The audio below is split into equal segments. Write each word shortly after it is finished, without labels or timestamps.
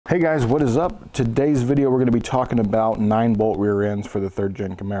Hey guys, what is up? Today's video we're going to be talking about 9-bolt rear ends for the 3rd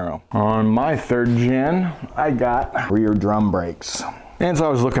gen Camaro. On my 3rd gen, I got rear drum brakes. And so I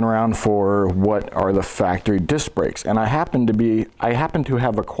was looking around for what are the factory disc brakes, and I happen to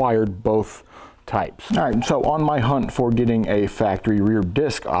have acquired both types. All right, so on my hunt for getting a factory rear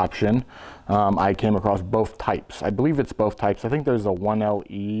disc option, I came across both types. I believe it's both types. I think there's a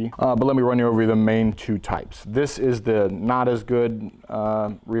 1LE, but let me run you over the main 2 types. This is the not as good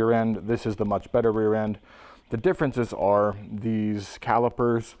rear end. This is the much better rear end. The differences are these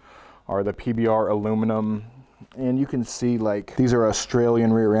calipers are the PBR aluminum, and you can see like these are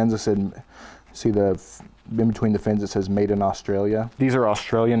Australian rear ends. I said, see the in between the fins it says made in Australia. These are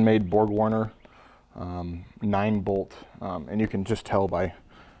Australian made Borg Warner 9-bolt, and you can just tell by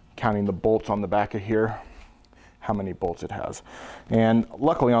counting the bolts on the back of here how many bolts it has. And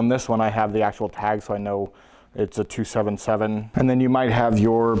luckily on this one I have the actual tag, so I know it's a 277. And then you might have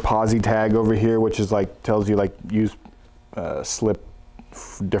your posi tag over here, which is like tells you like use slip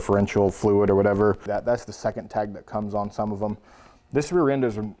differential fluid or whatever. That's the second tag that comes on some of them. This rear end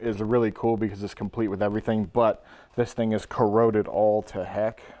is really cool because it's complete with everything, but this thing is corroded all to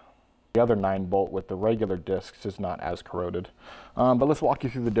heck. The other 9-bolt with the regular discs is not as corroded. But let's walk you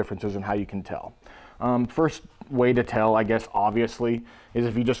through the differences and how you can tell. First way to tell, I guess, obviously, is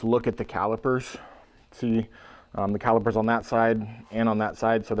if you just look at the calipers. See the calipers on that side and on that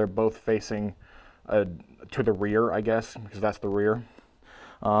side, so they're both facing to the rear, I guess, because that's the rear.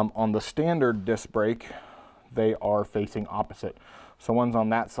 On the standard disc brake, they are facing opposite. So one's on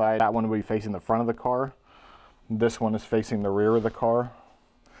that side, that one will be facing the front of the car. This one is facing the rear of the car.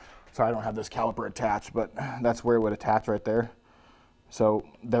 So I don't have this caliper attached, but that's where it would attach right there. So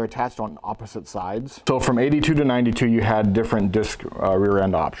they're attached on opposite sides. So from 82 to 92, you had different disc rear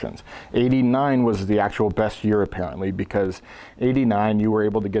end options. 89 was the actual best year apparently, because 89 you were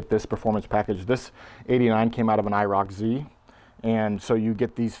able to get this performance package. This 89 came out of an Iroc-z, and so you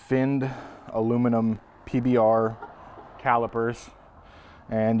get these finned aluminum PBR calipers,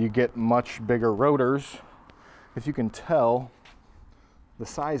 and you get much bigger rotors. If you can tell the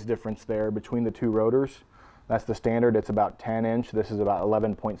size difference there between the 2 rotors, that's the standard. It's about 10 inch. This is about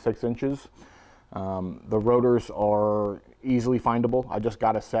 11.6 inches. The rotors are easily findable. I just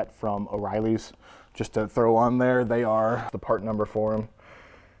got a set from O'Reilly's just to throw on there. They are the part number for them,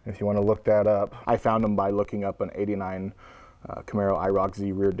 if you want to look that up. I found them by looking up an 89 Camaro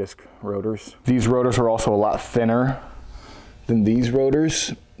Iroc-z rear disc rotors. These rotors are also a lot thinner than these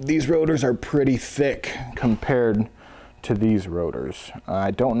rotors. These rotors are pretty thick compared to these rotors.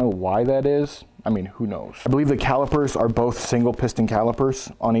 I don't know why that is. I mean, who knows? I believe the calipers are both single piston calipers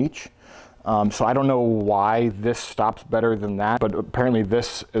on each. So I don't know why this stops better than that, but apparently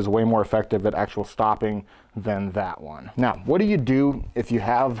this is way more effective at actual stopping than that one. Now, what do you do if you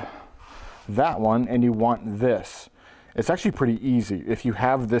have that one and you want this? It's actually pretty easy. If you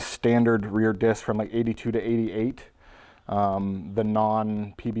have this standard rear disc from like 82 to 88, the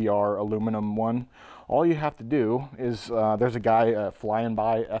non-PBR aluminum one, all you have to do is, there's a guy,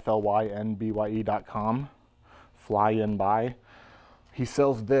 FlyinBy, FLYNBYE.com, FlyinBy. He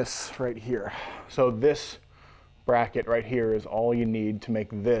sells this right here. So this bracket right here is all you need to make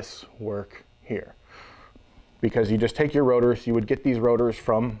this work here. Because you just take your rotors, you would get these rotors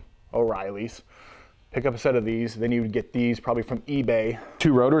from O'Reilly's, pick up a set of these, then you would get these probably from eBay.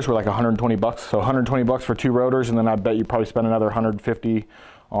 2 rotors were like 120 bucks. So 120 bucks for 2 rotors, and then I bet you probably spend another 150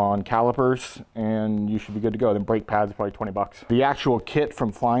 on calipers, and you should be good to go. Then brake pads, probably 20 bucks. The actual kit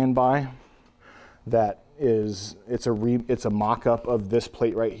from FlyinBy, that is, it's a mock-up of this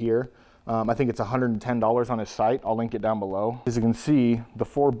plate right here. I think it's $110 on his site. I'll link it down below. As you can see, the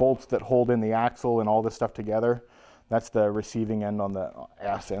 4 bolts that hold in the axle and all this stuff together, that's the receiving end on the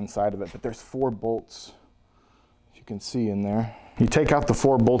ass end side of it, but there's 4 bolts, if you can see in there. You take out the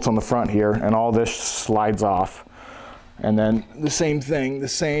 4 bolts on the front here, and all this slides off. And then the same thing, the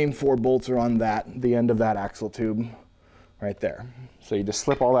same 4 bolts are on the end of that axle tube right there. So you just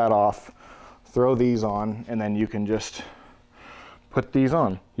slip all that off, throw these on, and then you can just put these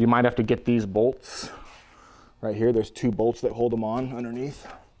on. You might have to get these bolts right here. There's 2 bolts that hold them on underneath.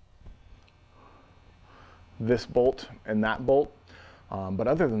 This bolt and that bolt. But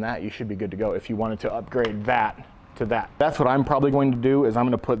other than that, you should be good to go if you wanted to upgrade that to that. That's what I'm probably going to do, is I'm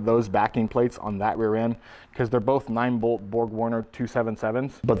going to put those backing plates on that rear end, because they're both 9-bolt Borg Warner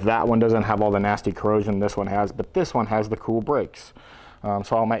 277s, but that one doesn't have all the nasty corrosion this one has, but this one has the cool brakes.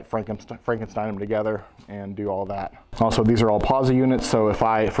 So I might Frankenstein them together and do all that. Also, these are all posi units, so if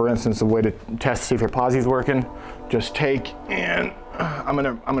I, for instance, the way to test to see if your posi is working, just take and I'm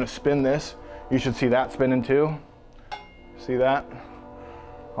gonna spin this. You should see that spinning too. See that?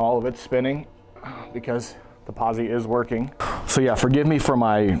 all of it's spinning because the posi is working. So yeah, forgive me for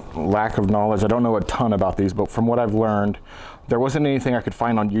my lack of knowledge. I don't know a ton about these, but from what I've learned, there wasn't anything I could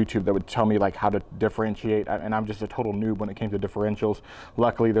find on YouTube that would tell me like how to differentiate, and I'm just a total noob when it came to differentials.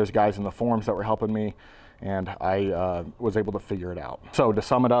 Luckily, there's guys in the forums that were helping me, and I was able to figure it out. So to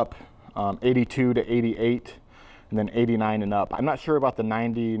sum it up, 82 to 88, and then 89 and up. I'm not sure about the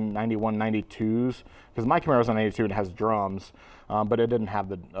 90, 91, 92s, because my Camaro's on 82 and it has drums, but it didn't have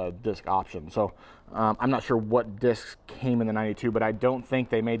the disc option. So I'm not sure what discs came in the 92, but I don't think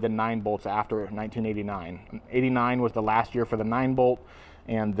they made the 9 bolts after 1989. 89 was the last year for the 9 bolt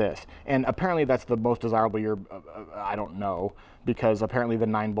and this. And apparently that's the most desirable year, I don't know, because apparently the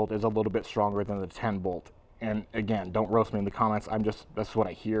 9 bolt is a little bit stronger than the 10 bolt. And again, don't roast me in the comments. That's what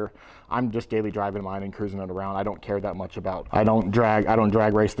I hear. I'm just daily driving mine and cruising it around. I don't care that much about, I don't drag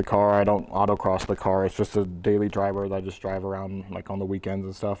race the car. I don't autocross the car. It's just a daily driver that I just drive around like on the weekends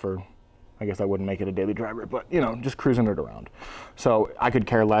and stuff, or I guess I wouldn't make it a daily driver, but you know, just cruising it around. So I could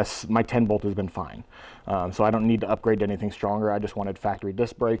care less. My 10 bolt has been fine. So I don't need to upgrade to anything stronger. I just wanted factory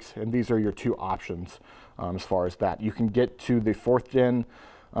disc brakes, and these are your 2 options as far as that. You can get to the 4th gen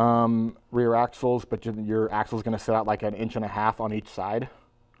rear axles, but your axle is going to sit out like 1.5 inches on each side,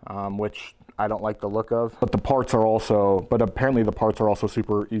 which I don't like the look of. But the parts are also, but apparently the parts are also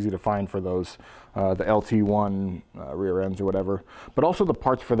super easy to find for those, the LT1 rear ends or whatever. But also the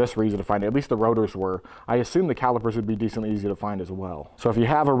parts for this were easy to find, at least the rotors were. I assume the calipers would be decently easy to find as well. So if you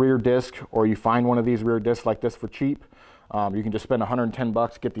have a rear disc, or you find one of these rear discs like this for cheap, you can just spend 110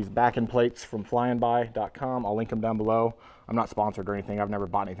 bucks, get these back-end plates from flyandby.com. I'll link them down below. I'm not sponsored or anything. I've never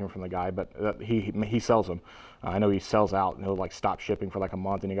bought anything from the guy, but he sells them. I know he sells out, and he'll like stop shipping for like a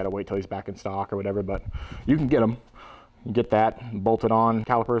month, and you got to wait till he's back in stock or whatever, but you can get them. You get that, bolt it on,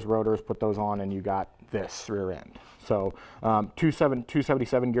 calipers, rotors, put those on, and you got this rear end. So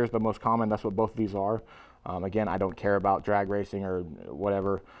 277 gears, the most common. That's what both of these are. Again, I don't care about drag racing or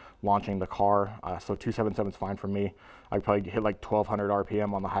whatever, launching the car, so 277 is fine for me. I probably hit like 1200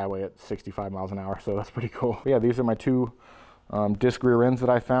 RPM on the highway at 65 miles an hour, so that's pretty cool. But yeah, these are my 2 disc rear ends that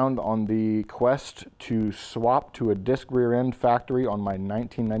I found on the quest to swap to a disc rear end factory on my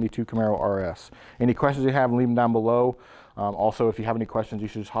 1992 Camaro RS. Any questions you have, leave them down below. Also, if you have any questions, you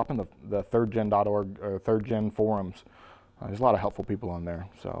should just hop in the thirdgen.org or 3rd Gen forums. There's a lot of helpful people on there.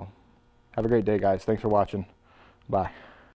 So have a great day, guys. Thanks for watching. Bye.